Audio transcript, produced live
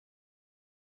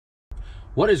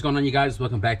What is going on, you guys?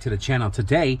 Welcome back to the channel.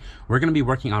 Today we're going to be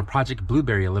working on Project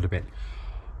Blueberry a little bit,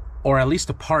 or at least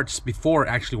the parts before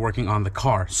actually working on the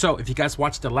car. So if you guys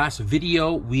watched the last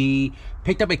video, we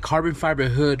picked up a carbon fiber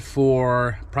hood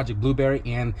for Project Blueberry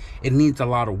and it needs a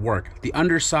lot of work. The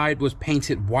underside was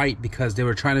painted white because they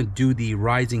were trying to do the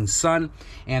rising sun,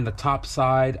 and the top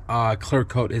side clear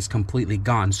coat is completely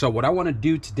gone. So what I want to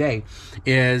do today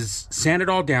is sand it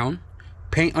all down,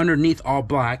 paint underneath all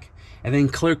black, and then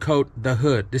clear coat the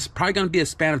hood. This is probably going to be a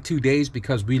span of 2 days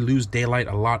because we lose daylight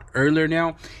a lot earlier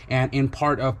now. And in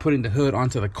part of putting the hood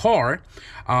onto the car,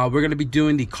 we're going to be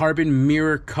doing the carbon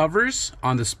mirror covers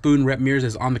on the spoon rep mirrors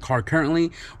that's on the car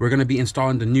currently. We're going to be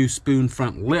installing the new spoon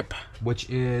front lip, which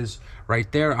is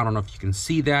right there. I don't know if you can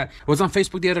see that. I was on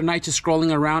Facebook the other night just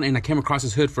scrolling around, and I came across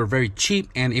this hood for very cheap,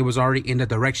 and it was already in the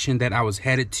direction that I was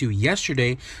headed to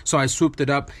yesterday. So I swooped it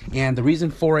up, and the reason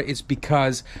for it is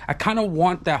because I kind of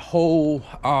want that whole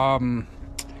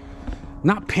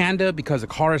not panda, because the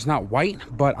car is not white,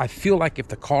 but I feel like if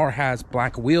the car has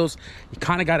black wheels, you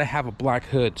kind of got to have a black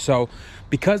hood. So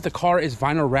because the car is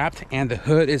vinyl wrapped and the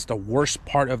hood is the worst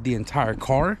part of the entire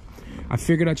car, I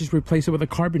figured I'd just replace it with a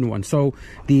carbon one. So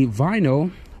the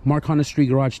vinyl, Mark on the Street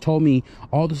Garage told me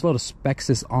all this little specks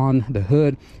is on the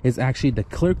hood is actually the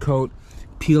clear coat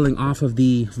peeling off of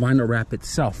the vinyl wrap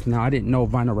itself. Now, I didn't know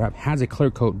vinyl wrap has a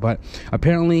clear coat, but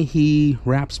apparently he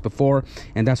wraps before,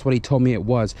 and that's what he told me it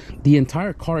was. The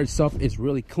entire car itself is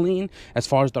really clean as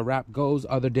far as the wrap goes,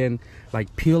 other than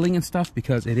like peeling and stuff,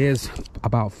 because it is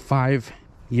about 5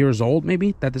 years old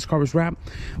maybe that this car was wrapped.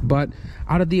 But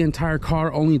out of the entire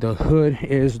car, only the hood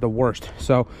is the worst.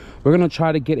 So we're gonna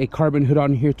try to get a carbon hood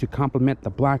on here to complement the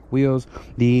black wheels,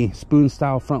 the spoon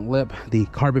style front lip, the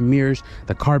carbon mirrors,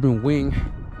 the carbon wing.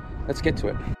 Let's get to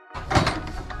it.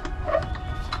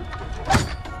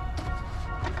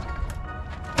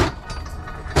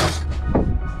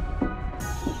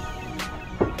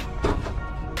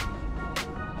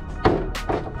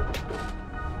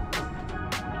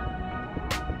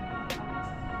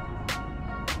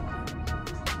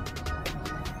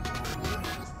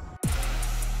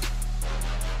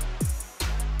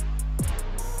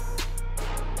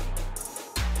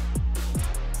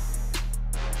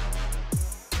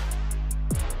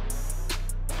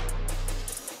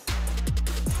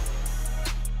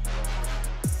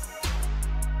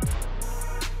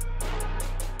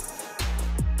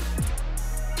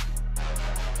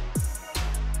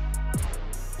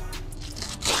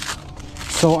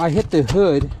 So I hit the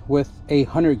hood with a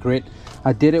 100 grit.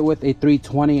 I did it with a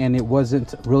 320 and it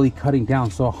wasn't really cutting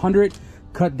down. So 100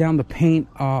 cut down the paint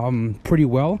pretty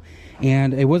well.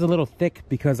 And it was a little thick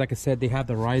because, like I said, they have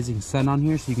the rising sun on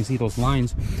here, so you can see those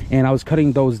lines. And I was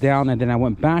cutting those down, and then I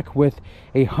went back with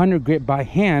a 100 grit by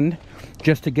hand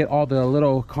just to get all the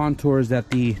little contours that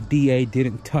the DA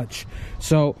didn't touch.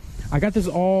 So I got this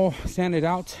all sanded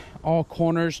out, all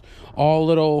corners, all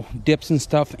little dips and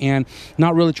stuff, and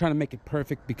not really trying to make it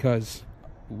perfect because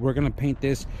we're gonna paint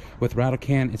this with rattle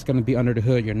can. It's gonna be under the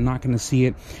hood. You're not gonna see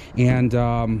it. And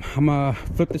I'm gonna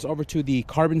flip this over to the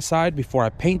carbon side before I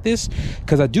paint this,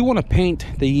 because I do want to paint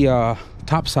the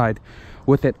top side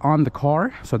with it on the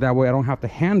car, so that way I don't have to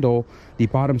handle the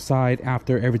bottom side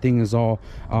after everything is all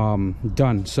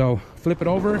done. So flip it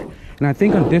over, and I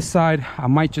think on this side I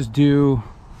might just do,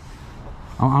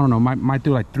 I don't know, might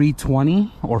do like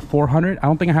 320 or 400. I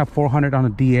don't think I have 400 on a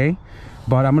DA,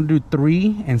 but I'm gonna do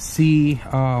 3 and see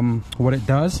what it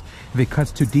does. If it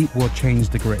cuts too deep, we'll change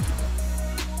the grit.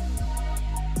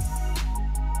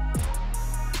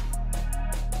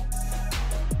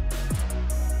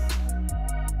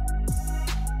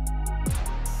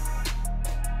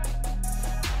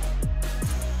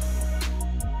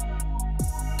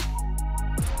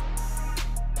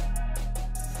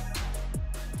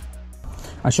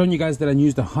 I shown you guys that I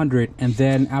used 100, and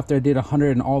then after I did 100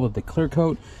 and all of the clear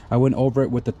coat, I went over it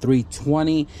with the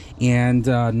 320, and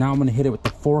now I'm gonna hit it with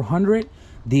the 400.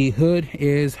 The hood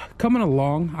is coming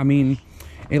along. I mean,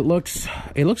 it looks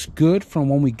good from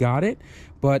when we got it,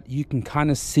 but you can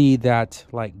kind of see that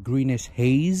like greenish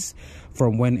haze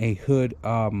from when a hood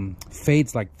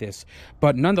fades like this.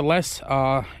 But nonetheless,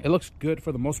 it looks good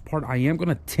for the most part. I am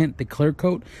gonna tint the clear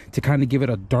coat to kind of give it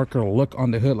a darker look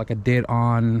on the hood, like I did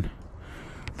on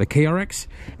the KRX.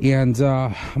 And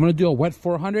I'm gonna do a wet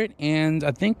 400, and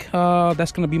I think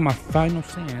that's gonna be my final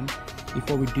sand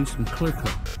before we do some clear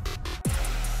coat.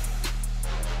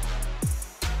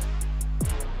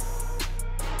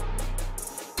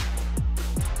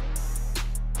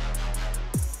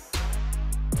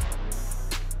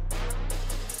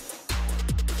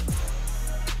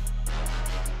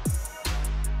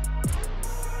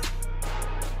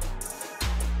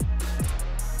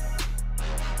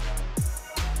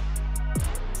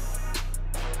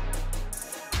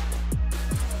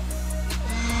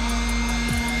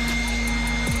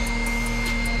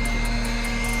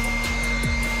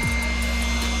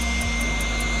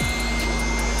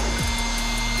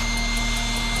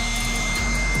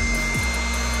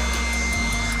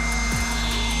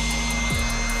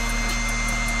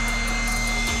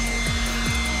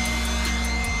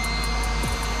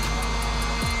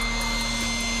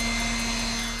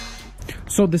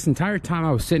 So this entire time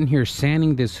I was sitting here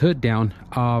sanding this hood down,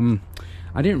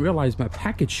 I didn't realize my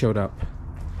package showed up.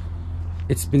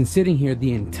 It's been sitting here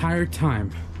the entire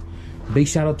time. Big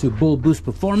shout out to Bull Boost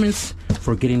Performance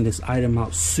for getting this item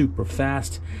out super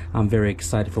fast. I'm very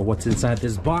excited for what's inside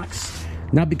this box.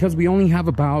 Now, because we only have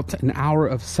about an hour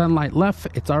of sunlight left,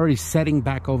 it's already setting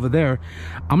back over there.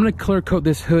 I'm gonna clear coat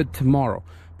this hood tomorrow.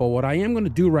 But what I am going to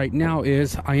do right now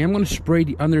is I am going to spray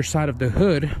the underside of the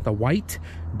hood, the white,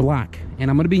 black. And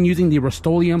I'm going to be using the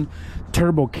Rust-Oleum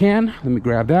Turbo Can. Let me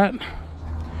grab that.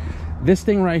 This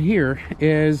thing right here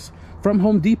is from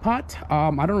Home Depot.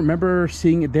 I don't remember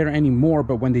seeing it there anymore,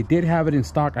 but when they did have it in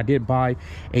stock, I did buy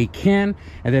a can,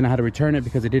 and then I had to return it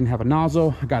because it didn't have a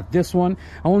nozzle. I got this one.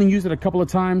 I only used it a couple of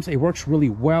times. It works really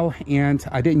well, and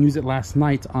I didn't use it last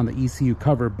night on the ECU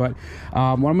cover, but what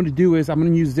I'm going to do is I'm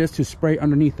going to use this to spray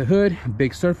underneath the hood,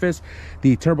 big surface.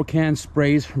 The Turbo Can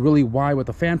sprays really wide with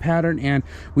a fan pattern, and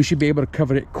we should be able to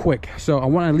cover it quick. So I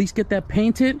want to at least get that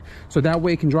painted so that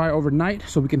way it can dry overnight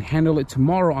so we can handle it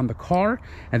tomorrow on the car,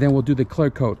 and then we'll do the clear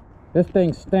coat. This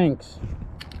thing stinks.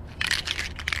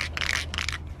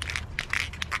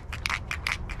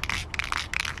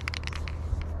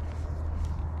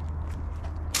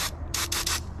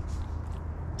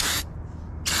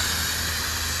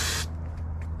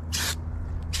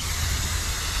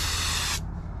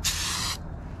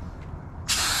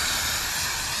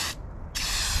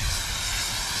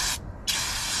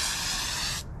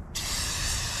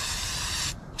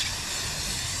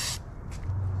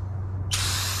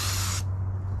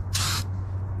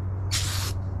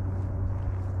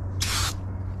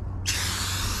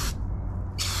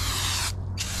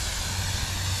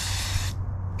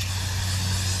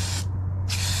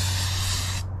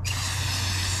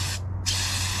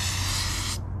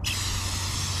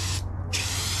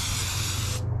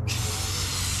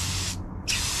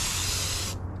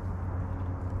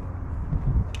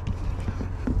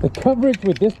 The coverage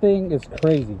with this thing is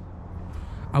crazy.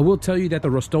 I will tell you that the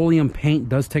Rust-Oleum paint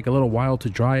does take a little while to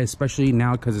dry, especially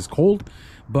now because it's cold.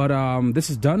 But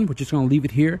this is done. We're just going to leave it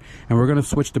here, and we're going to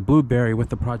switch to Blueberry with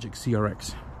the Project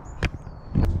CRX.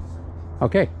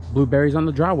 Okay, Blueberry's on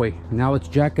the driveway. Now let's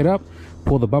jack it up,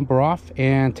 pull the bumper off,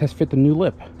 and test fit the new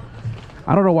lip.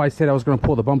 I don't know why I said I was going to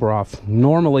pull the bumper off.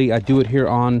 Normally, I do it here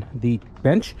on the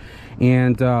bench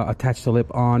and attach the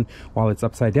lip on while it's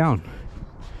upside down.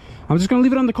 I'm just gonna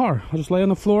leave it on the car. I'll just lay on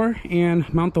the floor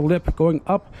and mount the lip going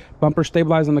up, bumper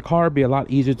stabilize on the car. Be a lot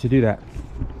easier to do that.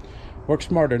 Work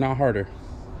smarter, not harder.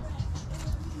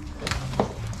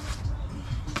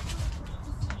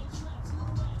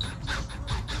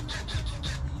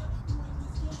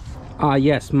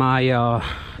 Yes, my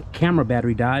camera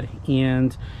battery died,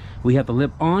 and we have the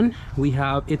lip on. We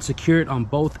have it secured on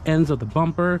both ends of the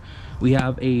bumper. We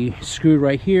have a screw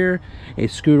right here, a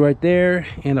screw right there,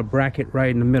 and a bracket right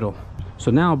in the middle. So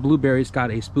now Blueberry's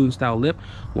got a spoon style lip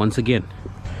once again.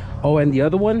 Oh, and the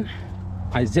other one,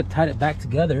 I zip tied it back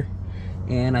together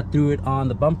and I threw it on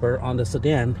the bumper on the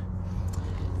sedan.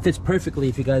 Fits perfectly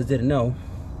if you guys didn't know,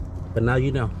 but now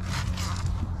you know.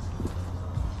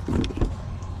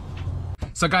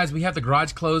 So guys, we have the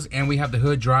garage closed and we have the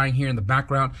hood drying here in the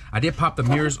background. I did pop the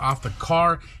mirrors off the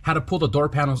car, had to pull the door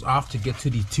panels off to get to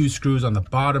the 2 screws on the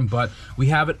bottom, but we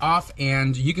have it off,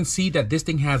 and you can see that this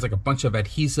thing has like a bunch of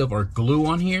adhesive or glue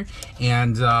on here.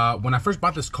 And when I first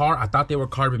bought this car, I thought they were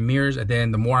carbon mirrors, and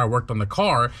then the more I worked on the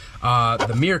car,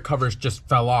 the mirror covers just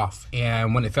fell off.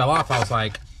 And when it fell off, I was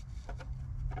like,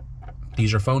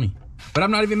 these are phony. But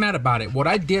I'm not even mad about it. What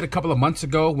I did a couple of months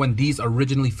ago when these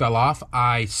originally fell off,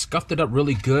 I scuffed it up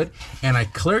really good and I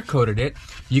clear coated it.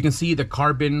 You can see the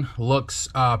carbon looks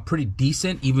pretty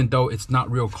decent, even though it's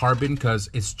not real carbon because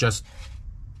it's just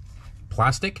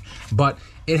plastic. But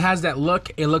it has that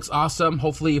look. It looks awesome.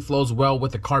 Hopefully it flows well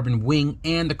with the carbon wing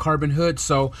and the carbon hood.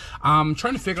 So I'm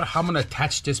trying to figure out how I'm going to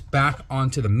attach this back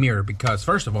onto the mirror, because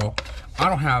first of all, I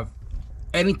don't have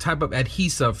any type of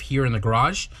adhesive here in the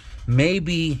garage.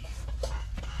 Maybe,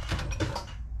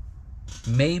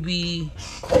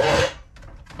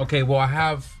 okay, well, I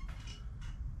have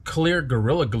clear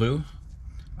Gorilla Glue.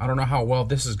 I don't know how well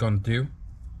this is going to do.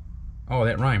 Oh,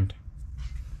 that rhymed.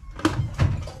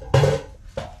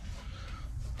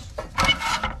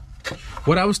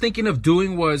 What I was thinking of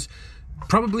doing was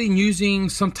probably using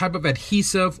some type of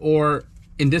adhesive, or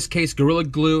in this case Gorilla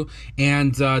Glue,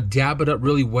 and dab it up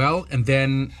really well, and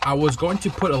then I was going to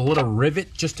put a little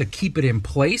rivet just to keep it in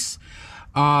place,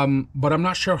 but I'm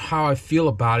not sure how I feel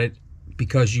about it,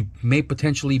 because you may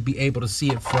potentially be able to see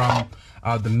it from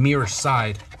the mirror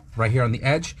side right here on the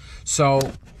edge. So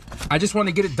I just want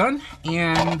to get it done,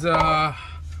 and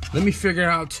let me figure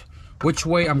out which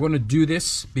way I'm going to do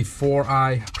this before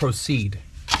I proceed.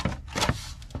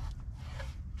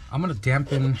 I'm going to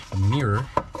dampen the mirror.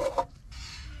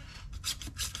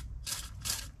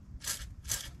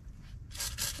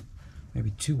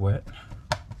 Maybe too wet.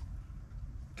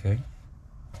 Okay.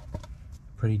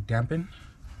 Pretty dampen.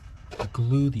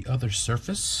 Glue the other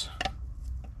surface.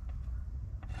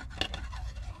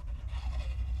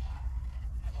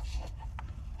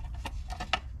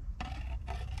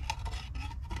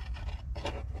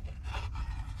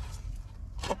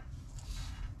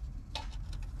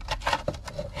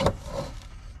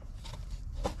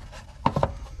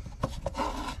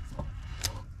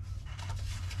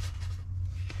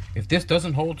 If this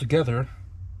doesn't hold together,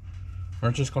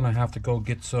 we're just gonna have to go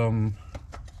get some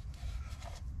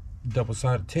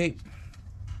double-sided tape.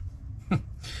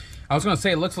 I was gonna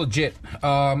say it looks legit,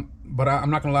 but I'm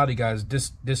not gonna lie to you guys.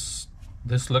 This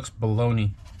looks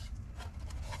baloney.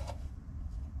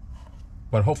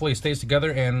 But hopefully it stays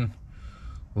together and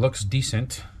looks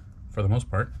decent for the most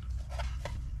part.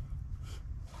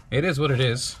 It is what it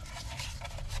is.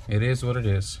 It is what it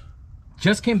is.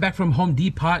 Just came back from Home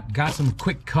Depot, got some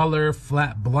quick color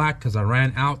flat black because I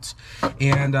ran out,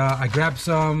 and I grabbed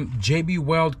some JB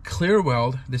Weld Clear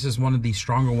Weld. This is one of the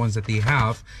stronger ones that they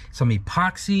have. Some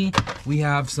epoxy. We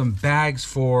have some bags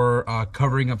for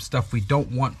covering up stuff we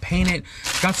don't want painted.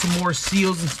 Got some more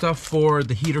seals and stuff for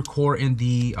the heater core in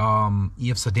the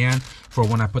EF sedan for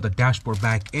when I put the dashboard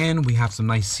back in. We have some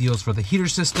nice seals for the heater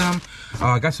system.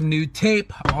 Got some new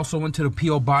tape. Also went to the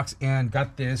P.O. box and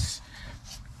got this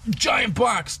giant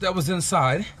box that was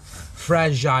inside,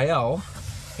 fragile,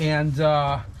 and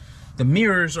the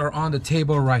mirrors are on the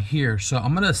table right here. So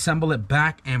I'm gonna assemble it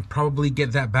back and probably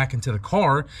get that back into the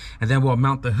car, and then we'll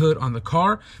mount the hood on the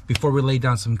car before we lay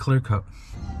down some clear coat.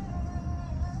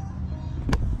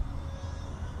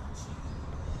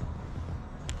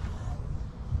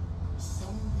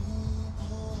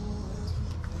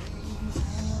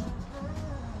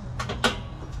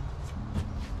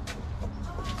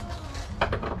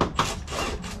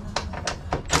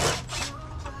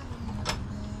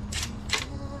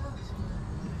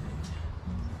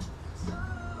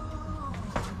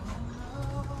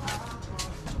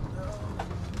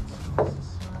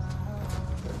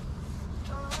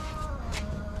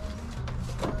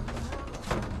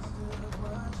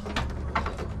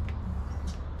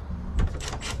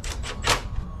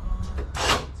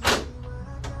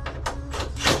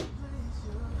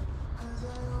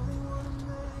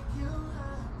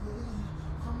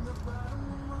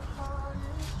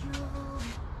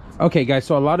 Okay guys,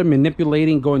 so a lot of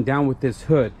manipulating going down with this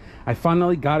hood. I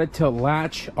finally got it to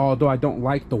latch, although I don't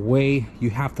like the way you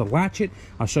have to latch it.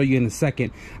 I'll show you in a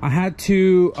second. I had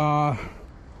to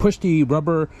push the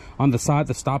rubber on the side,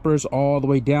 the stoppers, all the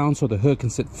way down so the hood can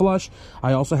sit flush.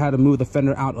 I also had to move the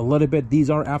fender out a little bit.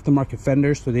 These are aftermarket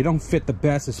fenders, so they don't fit the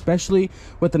best, especially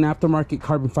with an aftermarket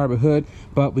carbon fiber hood,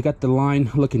 but we got the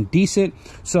line looking decent.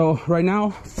 So right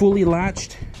now, fully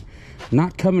latched,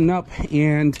 not coming up,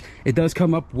 and it does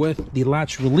come up with the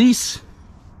latch release,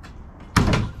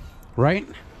 right?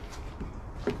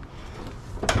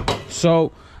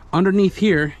 So underneath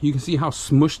here, you can see how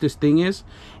smushed this thing is,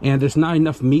 and there's not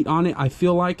enough meat on it, I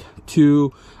feel like,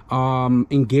 to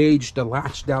engage the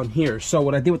latch down here. So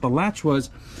what I did with the latch was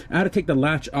I had to take the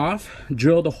latch off,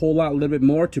 drill the hole out a little bit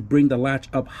more to bring the latch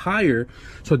up higher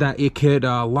so that it could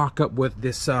lock up with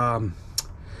this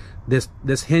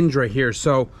this hinge right here.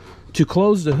 So to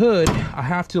close the hood, I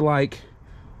have to like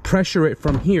pressure it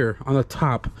from here on the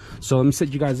top. So let me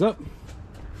set you guys up.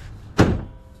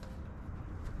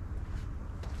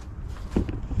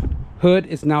 Hood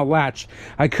is now latched.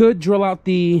 I could drill out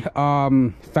the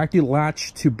factory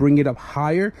latch to bring it up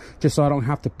higher, just so I don't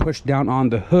have to push down on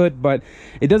the hood, but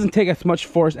it doesn't take as much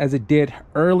force as it did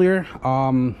earlier.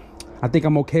 I think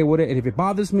I'm okay with it, and if it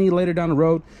bothers me later down the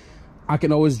road, I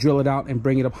can always drill it out and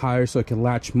bring it up higher so it can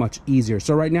latch much easier.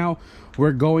 So right now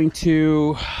I'm going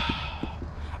to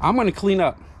clean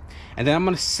up, and then I'm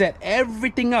going to set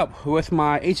everything up with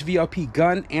my HVLP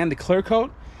gun and the clear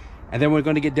coat, and then we're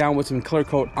going to get down with some clear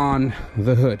coat on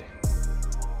the hood.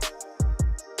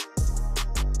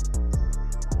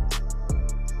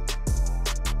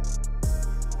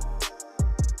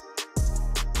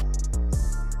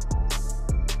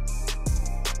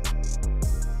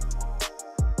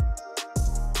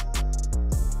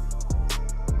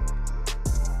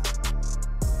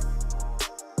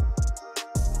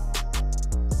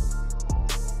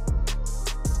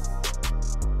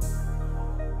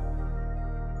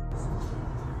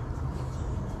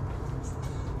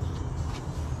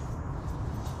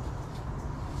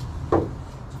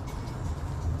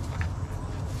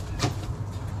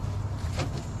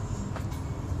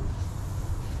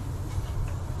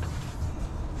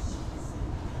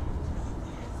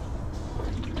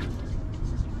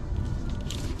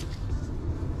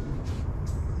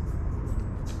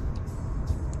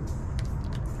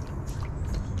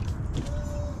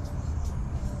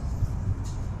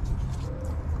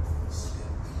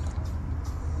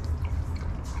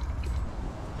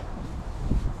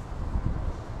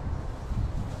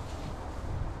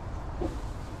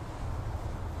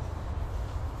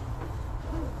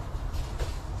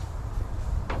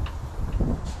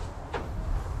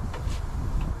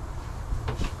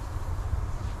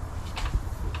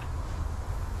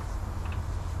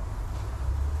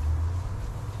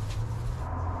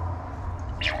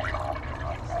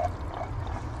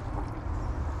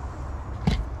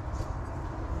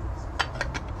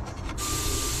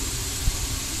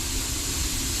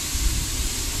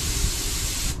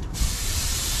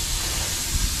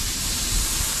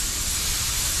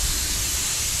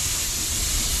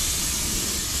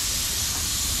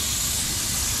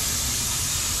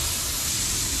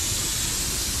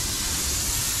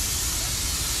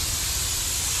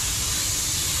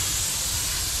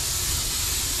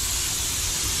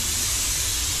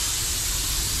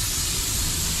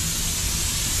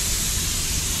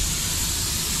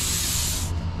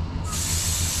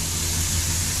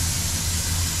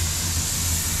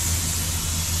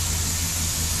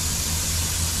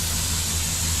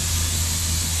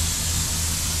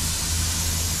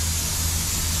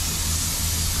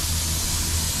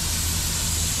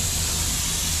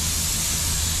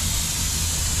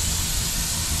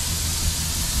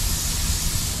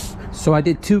 So I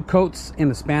did 2 coats in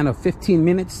the span of 15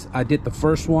 minutes. I did the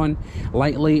first one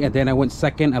lightly, and then I went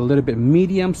second a little bit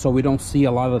medium, so we don't see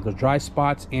a lot of the dry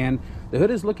spots, and the hood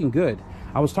is looking good.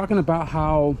 I was talking about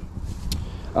how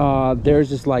there's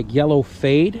this like yellow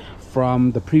fade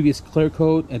from the previous clear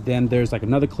coat, and then there's like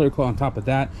another clear coat on top of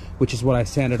that, which is what I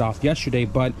sanded off yesterday.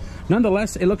 But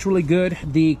nonetheless, it looks really good.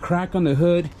 The crack on the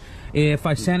hood, if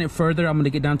I sand it further, I'm going to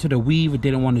get down to the weave. I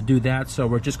didn't want to do that, so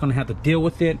we're just going to have to deal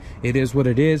with it. It is what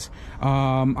it is.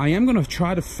 I am going to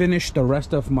try to finish the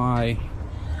rest of my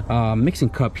mixing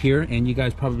cup here, and you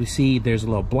guys probably see there's a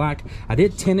little black. I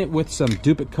did tint it with some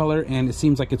duplicate color, and it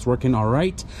seems like it's working all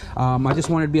right. I just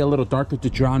wanted to be a little darker to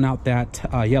drown out that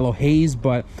yellow haze,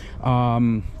 but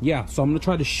yeah, so I'm gonna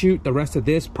try to shoot the rest of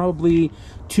this, probably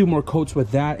 2 more coats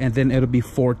with that, and then it'll be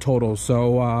 4 total.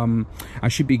 So I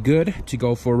should be good to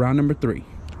go for round number 3.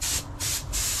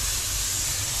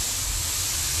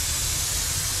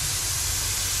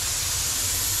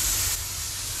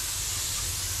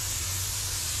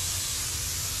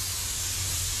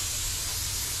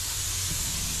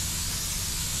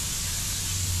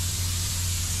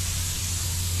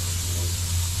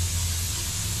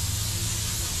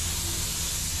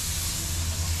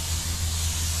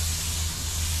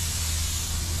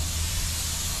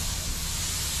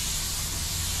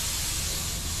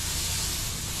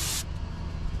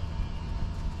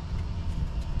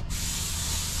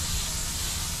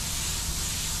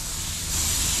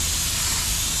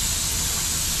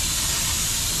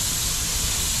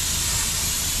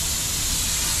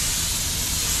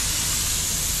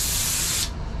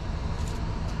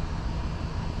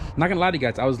 Not gonna lie to you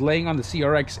guys, I was laying on the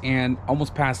CRX and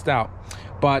almost passed out,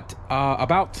 but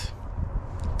about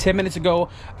 10 minutes ago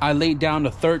I laid down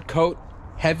the 3rd coat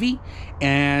heavy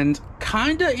and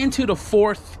kinda into the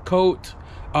 4th coat,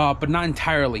 but not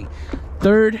entirely.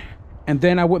 3rd, and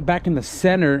then I went back in the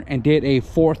center and did a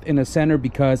 4th in the center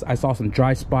because I saw some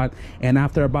dry spot. And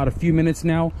after about a few minutes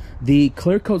now, the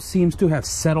clear coat seems to have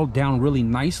settled down really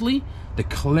nicely. The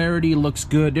clarity looks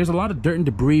good. There's a lot of dirt and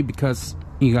debris because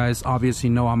you guys obviously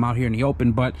know I'm out here in the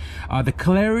open, but the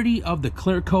clarity of the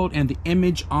clear coat and the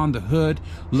image on the hood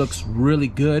looks really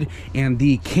good. And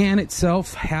the can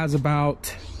itself has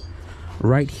about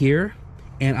right here,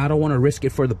 and I don't want to risk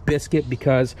it for the biscuit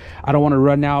because I don't want to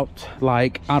run out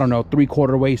like, I don't know,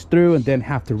 3/4 ways through and then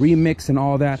have to remix and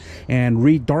all that and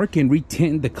re-darken,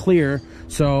 re-tint the clear.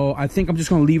 So I think I'm just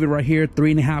going to leave it right here,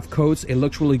 3.5 coats. It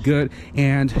looks really good,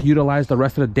 and utilize the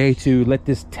rest of the day to let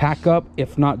this tack up,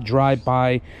 if not dry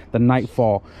by the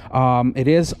nightfall. It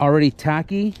is already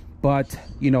tacky, but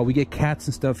you know, we get cats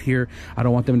and stuff here. I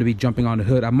don't want them to be jumping on the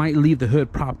hood. I might leave the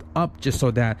hood propped up just so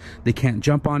that they can't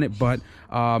jump on it, but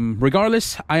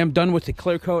regardless, I am done with the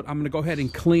clear coat. I'm gonna go ahead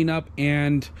and clean up,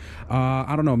 and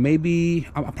I don't know, maybe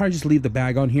I'll probably just leave the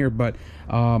bag on here, but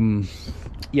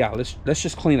yeah, let's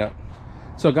just clean up.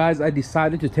 So guys, I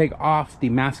decided to take off the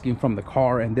masking from the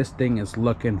car, and this thing is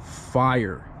looking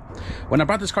fire. When I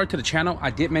brought this car to the channel,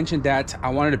 I did mention that I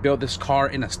wanted to build this car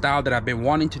in a style that I've been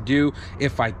wanting to do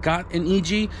if I got an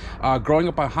EG. Growing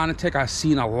up on Honda Tech, I've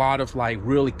seen a lot of like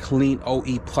really clean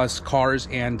OE plus cars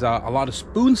and a lot of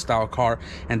spoon style car,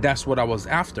 and that's what I was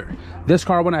after. This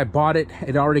car, when I bought it,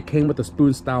 it already came with the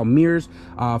spoon style mirrors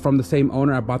from the same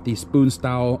owner. I bought the spoon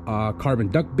style carbon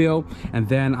duckbill, and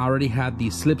then I already had the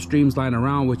slipstreams lying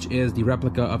around, which is the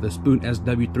replica of the Spoon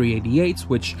SW388s,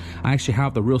 which I actually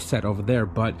have the real set over there.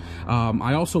 But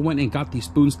I also went and got the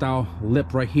spoon style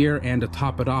lip right here, and to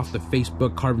top it off, the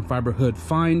Facebook carbon fiber hood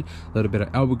fine, a little bit of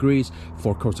elbow grease,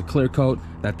 4 coats of clear coat.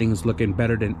 That thing is looking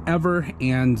better than ever,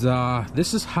 and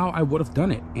this is how I would have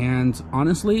done it. And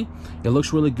honestly, it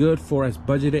looks really good for as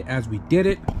budgeted as we did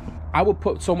it. I would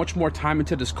put so much more time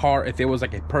into this car if it was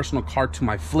like a personal car to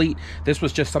my fleet. This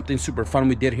was just something super fun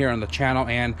we did here on the channel,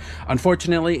 and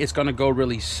unfortunately it's gonna go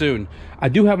really soon. I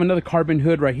do have another carbon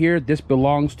hood right here. This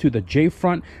belongs to the J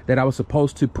front that I was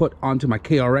supposed to put onto my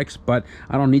KRX, but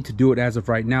I don't need to do it as of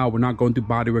right now. We're not going through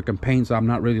bodywork and paint, so I'm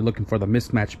not really looking for the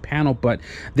mismatched panel. But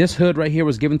this hood right here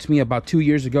was given to me about 2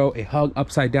 years ago. It hung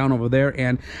upside down over there,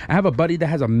 and I have a buddy that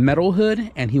has a metal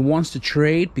hood, and he wants to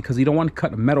trade because he don't want to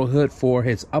cut a metal hood for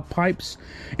his up pipes.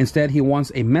 Instead, he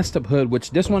wants a messed up hood,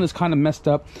 which this one is kind of messed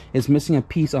up. It's missing a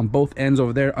piece on both ends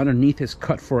over there. Underneath is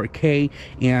cut for a K,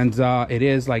 and it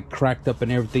is like cracked up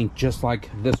and everything, just like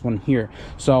this one here.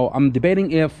 So I'm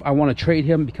debating if I want to trade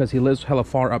him because he lives hella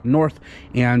far up north,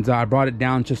 and I brought it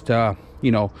down just to,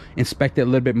 you know, inspect it a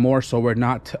little bit more so we're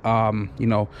not you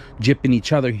know, gypping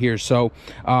each other here. So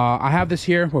I have this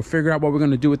here. We'll figure out what we're going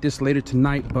to do with this later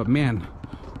tonight, but man,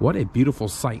 what a beautiful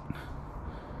sight.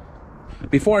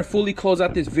 Before I fully close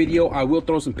out this video, I will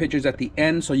throw some pictures at the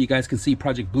end so you guys can see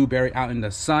Project Blueberry out in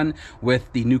the sun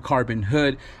with the new carbon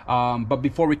hood. But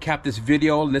before we cap this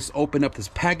video, let's open up this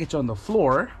package on the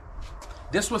floor.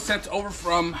 This was sent over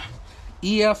from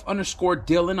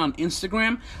EF_Dylan on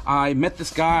Instagram. I met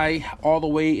this guy all the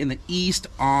way in the East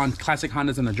on Classic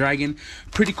Hondas and the Dragon.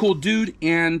 Pretty cool dude,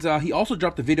 and he also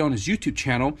dropped a video on his YouTube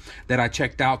channel that I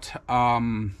checked out.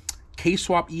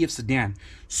 K-Swap EF sedan,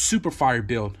 super fire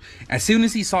build. As soon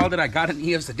as he saw that I got an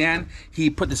EF sedan, he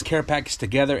put this care package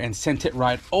together and sent it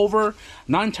right over.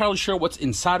 Not entirely sure what's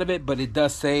inside of it, but it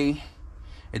does say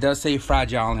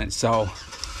fragile on it. So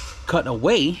cut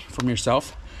away from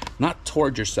yourself, not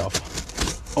towards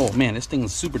yourself. Oh man, this thing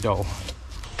is super dull.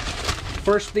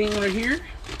 First thing right here.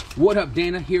 What up,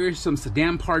 Dana? Here are some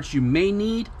sedan parts you may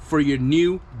need for your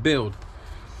new build.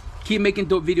 Keep making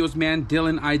dope videos, man.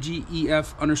 Dylan, IG,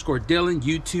 EF_Dylan,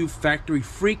 YouTube, Factory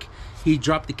Freak. He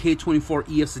dropped the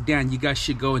K24 EF sedan. You guys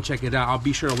should go and check it out. I'll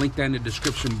be sure to link that in the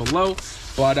description below.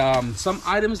 But some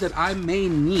items that I may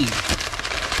need.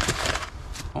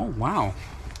 Oh, wow.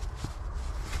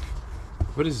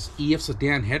 What is this? EF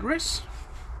sedan headrest?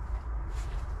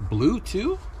 Blue,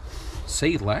 too?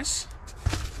 Say less.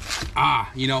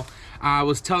 You know, I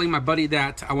was telling my buddy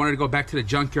that I wanted to go back to the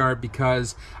junkyard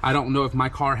because I don't know if my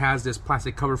car has this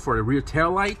plastic cover for the rear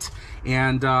tail light,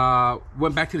 and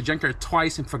went back to the junkyard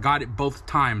twice and forgot it both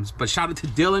times. But shout out to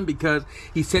Dylan because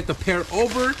he sent the pair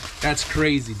over. That's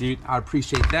crazy, dude. I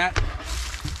appreciate that.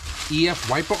 EF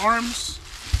wiper arms.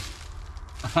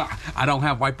 I don't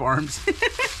have wiper arms.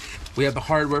 We have the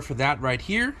hardware for that right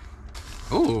here.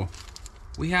 Oh,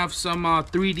 we have some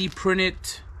 3D printed.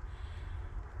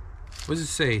 What does it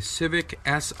say? Civic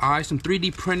SI, some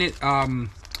 3D printed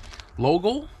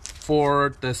logo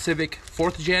for the Civic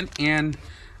 4th gen and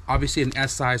obviously an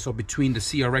SI, so between the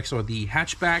CRX or the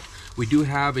hatchback. We do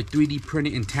have a 3D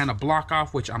printed antenna block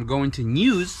off, which I'm going to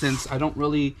use since I don't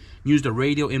really use the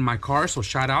radio in my car, so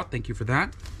shout out, thank you for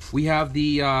that. We have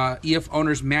the EF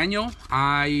owner's manual.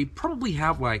 I probably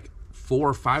have like 4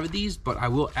 or 5 of these, but I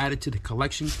will add it to the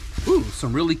collection. Ooh,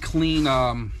 some really clean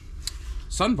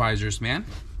sun visors, man.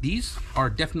 These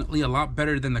are definitely a lot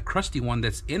better than the crusty one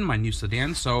that's in my new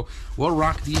sedan, so we'll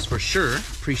rock these for sure.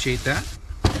 Appreciate that.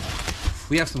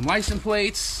 We have some license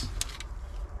plates.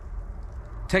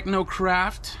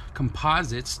 Technocraft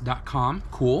Composites.com,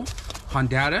 cool.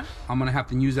 Honda, I'm gonna have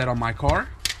to use that on my car.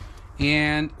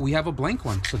 And we have a blank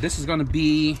one. So this is gonna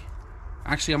be,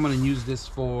 actually I'm gonna use this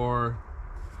for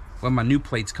when my new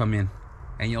plates come in,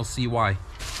 and you'll see why.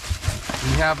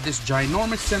 We have this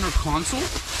ginormous center console.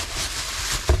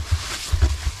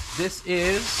 This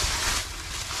is,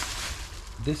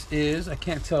 I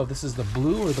can't tell if this is the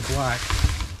blue or the black.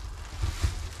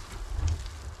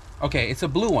 Okay, it's a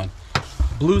blue one.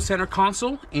 Blue center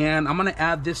console, and I'm gonna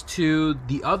add this to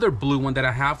the other blue one that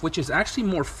I have, which is actually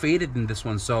more faded than this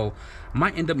one, so I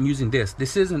might end up using this.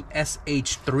 This is an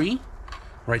SH3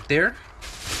 right there.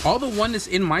 All the one is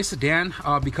in my sedan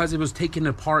because it was taken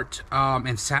apart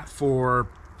and sat for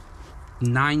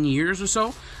 9 years or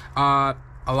so.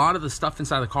 A lot of the stuff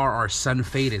inside the car are sun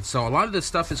faded, so a lot of this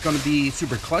stuff is going to be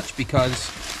super clutch because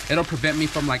it'll prevent me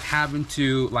from like having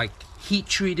to like heat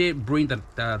treat it, bring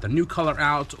the new color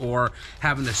out, or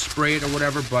having to spray it or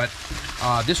whatever. But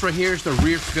this right here is the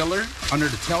rear filler under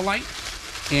the tail light,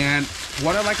 and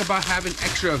what I like about having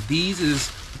extra of these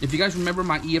is, if you guys remember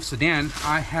my EF sedan,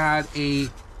 I had a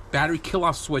battery kill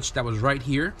off switch that was right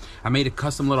here. I made a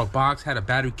custom little box, had a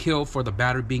battery kill for the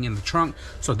battery being in the trunk,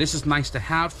 so this is nice to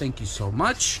have. Thank you so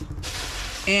much.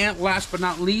 And last but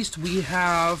not least, we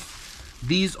have,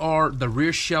 these are the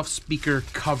rear shelf speaker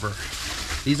cover.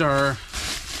 These are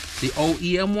the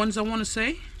OEM ones, I want to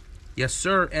say. Yes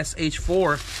sir,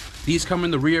 SH4. These come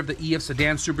in the rear of the EF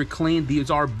sedan, super clean. These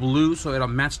are blue, so it'll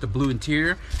match the blue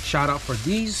interior. Shout out for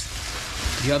these.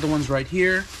 The other ones right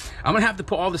here. I'm gonna have to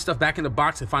put all this stuff back in the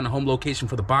box and find a home location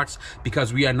for the box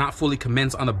because we are not fully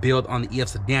commenced on the build on the EF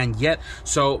sedan yet.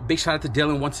 So big shout out to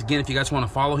Dylan once again. If you guys want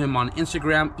to follow him on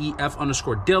Instagram,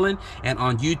 EF_Dylan, and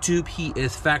on YouTube, he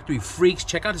is Factory Freaks.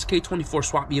 Check out his K24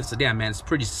 swap EF sedan, man. It's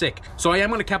pretty sick. So I am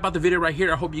gonna cap out the video right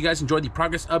here. I hope you guys enjoyed the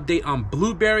progress update on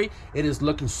Blueberry. It is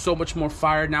looking so much more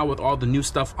fire now with all the new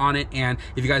stuff on it. And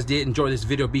if you guys did enjoy this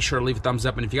video, be sure to leave a thumbs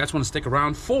up. And if you guys want to stick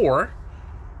around for,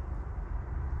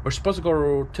 we're supposed to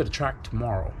go to the track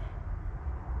tomorrow.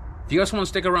 If you guys want to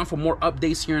stick around for more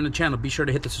updates here on the channel, be sure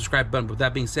to hit the subscribe button. With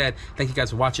that being said, thank you guys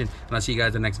for watching, and I'll see you guys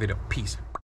in the next video. Peace.